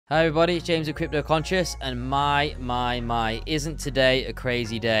Hi everybody, it's James of Crypto Conscious, and isn't today a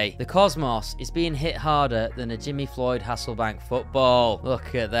crazy day? The Cosmos is being hit harder than a Jimmy Floyd Hasselbank football.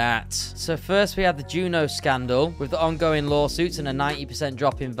 Look at that. So first we had the Juno scandal with the ongoing lawsuits and a 90%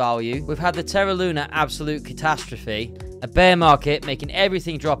 drop in value. We've had the Terra Luna absolute catastrophe, a bear market making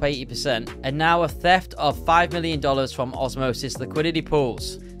everything drop 80%, and now a theft of $5 million from Osmosis Liquidity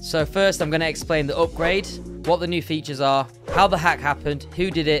Pools. So first I'm going to explain the upgrade, what the new features are, how the hack happened,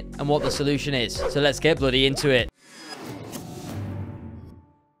 who did it, and what the solution is. So let's get bloody into it.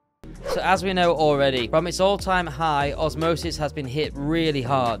 So as we know already, from its all-time high, Osmosis has been hit really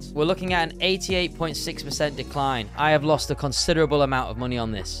hard. We're looking at an 88.6% decline. I have lost a considerable amount of money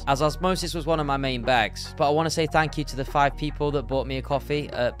on this, as Osmosis was one of my main bags. But I want to say thank you to the 5 people that bought me a coffee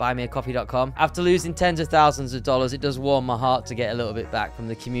at buymeacoffee.com. After losing tens of thousands of dollars, it does warm my heart to get a little bit back from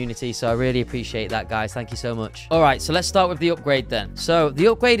the community. So I really appreciate that, guys. Thank you so much. All right, so let's start with the upgrade then. So the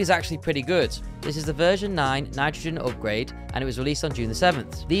upgrade is actually pretty good. This is the version 9 nitrogen upgrade, and it was released on June the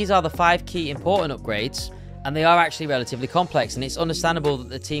 7th. These are the 5 key important upgrades, and they are actually relatively complex, and it's understandable that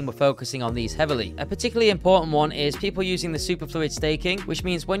the team were focusing on these heavily. A particularly important one is people using the superfluid staking, which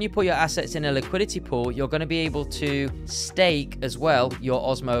means when you put your assets in a liquidity pool, you're going to be able to stake as well your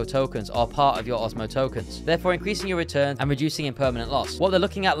Osmo tokens, or part of your Osmo tokens, therefore increasing your return and reducing impermanent loss. What they're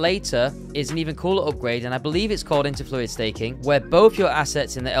looking at later is an even cooler upgrade, and I believe it's called interfluid staking, where both your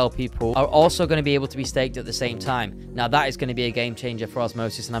assets in the LP pool are also going to be able to be staked at the same time. Now that is going to be a game changer for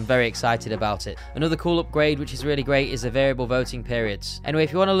Osmosis, and I'm very excited about it. Another cool upgrade which is really great is the variable voting periods. Anyway,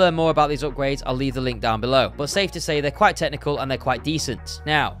 if you want to learn more about these upgrades, I'll leave the link down below. But safe to say they're quite technical and they're quite decent.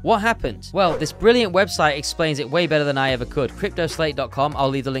 Now, what happened? Well, this brilliant website explains it way better than I ever could. Cryptoslate.com, I'll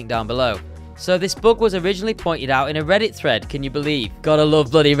leave the link down below. So this bug was originally pointed out in a Reddit thread, can you believe? Gotta love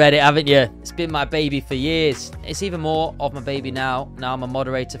bloody Reddit, haven't you? It's been my baby for years. It's even more of my baby now. Now I'm a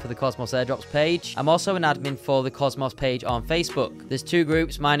moderator for the Cosmos Airdrops page. I'm also an admin for the Cosmos page on Facebook. There's 2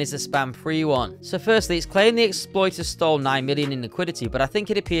 groups, mine is the spam-free one. So firstly, it's claimed the exploiter stole 9 million in liquidity, but I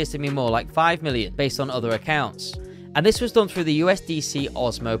think it appears to be more like 5 million based on other accounts. And this was done through the USDC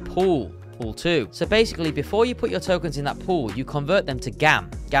Osmo pool. Pool 2. So basically, before you put your tokens in that pool, you convert them to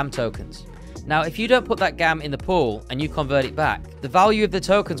GAM tokens. Now, if you don't put that GAM in the pool and you convert it back, the value of the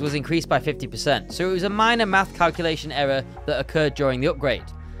tokens was increased by 50%. So it was a minor math calculation error that occurred during the upgrade.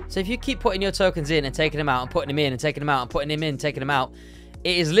 So if you keep putting your tokens in and taking them out and putting them in and taking them out and putting them in and taking them out,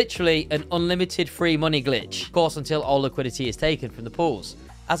 it is literally an unlimited free money glitch. Of course, until all liquidity is taken from the pools.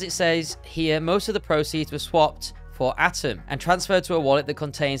 As it says here, most of the proceeds were swapped for Atom and transferred to a wallet that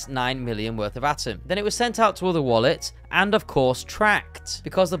contains 9 million worth of Atom. Then it was sent out to other wallets and of course tracked,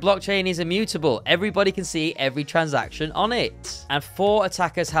 because the blockchain is immutable. Everybody can see every transaction on it. And 4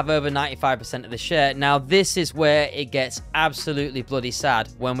 attackers have over 95% of the share. Now this is where it gets absolutely bloody sad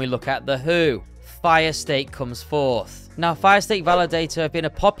when we look at the who. Firestake comes forth. Now, Firestake Validator have been a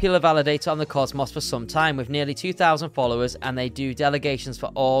popular validator on the Cosmos for some time with nearly 2,000 followers, and they do delegations for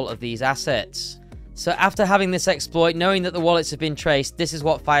all of these assets. So after having this exploit, knowing that the wallets have been traced, this is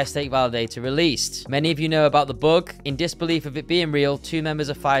what Firestake Validator released. Many of you know about the bug. In disbelief of it being real, 2 members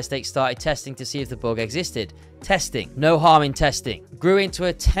of Firestake started testing to see if the bug existed. Testing. No harm in testing. Grew into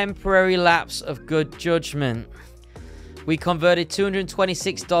a temporary lapse of good judgment. We converted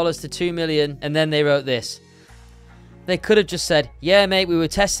 $226 to 2 million, and then they wrote this. They could have just said, yeah, mate, we were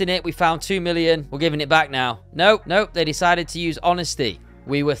testing it. We found 2 million. We're giving it back now. Nope. They decided to use honesty.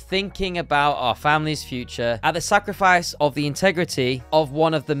 We were thinking about our family's future at the sacrifice of the integrity of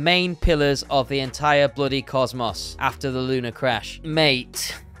one of the main pillars of the entire bloody Cosmos after the lunar crash.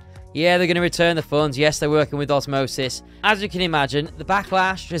 Mate. Yeah, they're going to return the funds. Yes, they're working with Osmosis. As you can imagine, the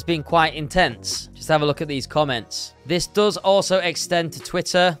backlash has been quite intense. Just have a look at these comments. This does also extend to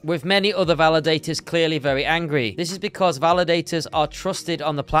Twitter, with many other validators clearly very angry. This is because validators are trusted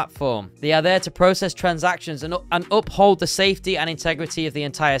on the platform. They are there to process transactions and uphold the safety and integrity of the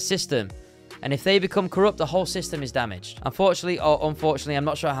entire system. And if they become corrupt, the whole system is damaged. Unfortunately, or unfortunately, I'm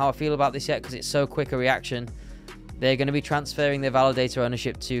not sure how I feel about this yet because it's so quick a reaction. They're going to be transferring their validator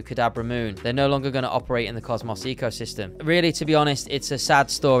ownership to Kadabra Moon. They're no longer going to operate in the Cosmos ecosystem. Really, to be honest, it's a sad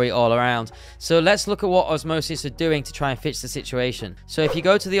story all around. So let's look at what Osmosis are doing to try and fix the situation. So if you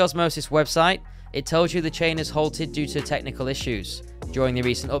go to the Osmosis website, it tells you the chain is halted due to technical issues during the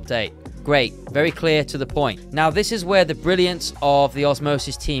recent update. Great, very clear to the point. Now this is where the brilliance of the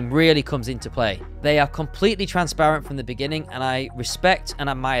Osmosis team really comes into play. They are completely transparent from the beginning, and I respect and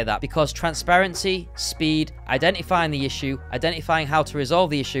admire that, because transparency, speed, identifying the issue, identifying how to resolve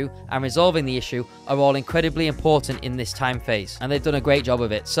the issue, and resolving the issue are all incredibly important in this time phase, and they've done a great job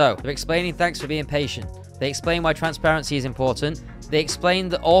of it. So they're explaining thanks for being patient. They explain why transparency is important. They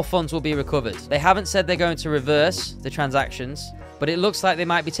explained that all funds will be recovered. They haven't said they're going to reverse the transactions, but it looks like they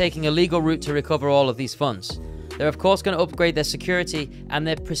might be taking a legal route to recover all of these funds. They're of course going to upgrade their security and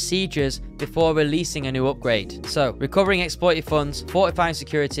their procedures before releasing a new upgrade. So, recovering exploited funds, fortifying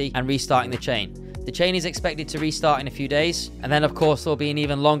security, and restarting the chain. The chain is expected to restart in a few days, and then of course there'll be an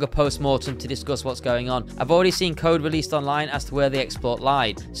even longer post-mortem to discuss what's going on. I've already seen code released online as to where the exploit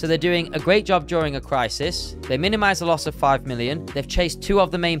lied. So they're doing a great job during a crisis. They minimize the loss of 5 million. They've chased 2 of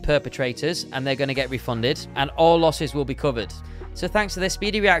the main perpetrators, and they're going to get refunded, and all losses will be covered. So thanks to their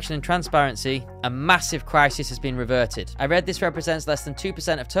speedy reaction and transparency, a massive crisis has been reverted. I read this represents less than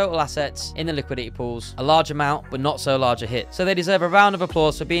 2% of total assets in the liquidity pools, a large amount, but not so large a hit. So they deserve a round of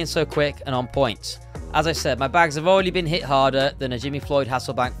applause for being so quick and on point. As I said, my bags have already been hit harder than a Jimmy Floyd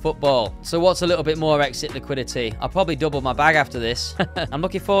Hasselbank football. So what's a little bit more exit liquidity? I'll probably double my bag after this. I'm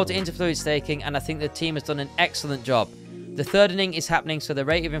looking forward to interfluid staking, and I think the team has done an excellent job. The third inning is happening, so the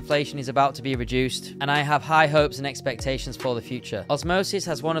rate of inflation is about to be reduced, and I have high hopes and expectations for the future. Osmosis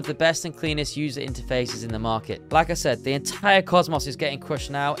has one of the best and cleanest user interfaces in the market. Like I said, the entire cosmos is getting crushed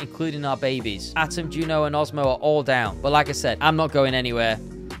now, including our babies. Atom, Juno, and Osmo are all down. But like I said, I'm not going anywhere.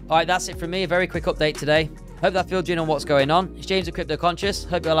 Alright, that's it from me. A very quick update today. Hope that filled you in on what's going on. It's James at Crypto Conscious.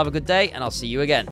 Hope you all have a good day, and I'll see you again.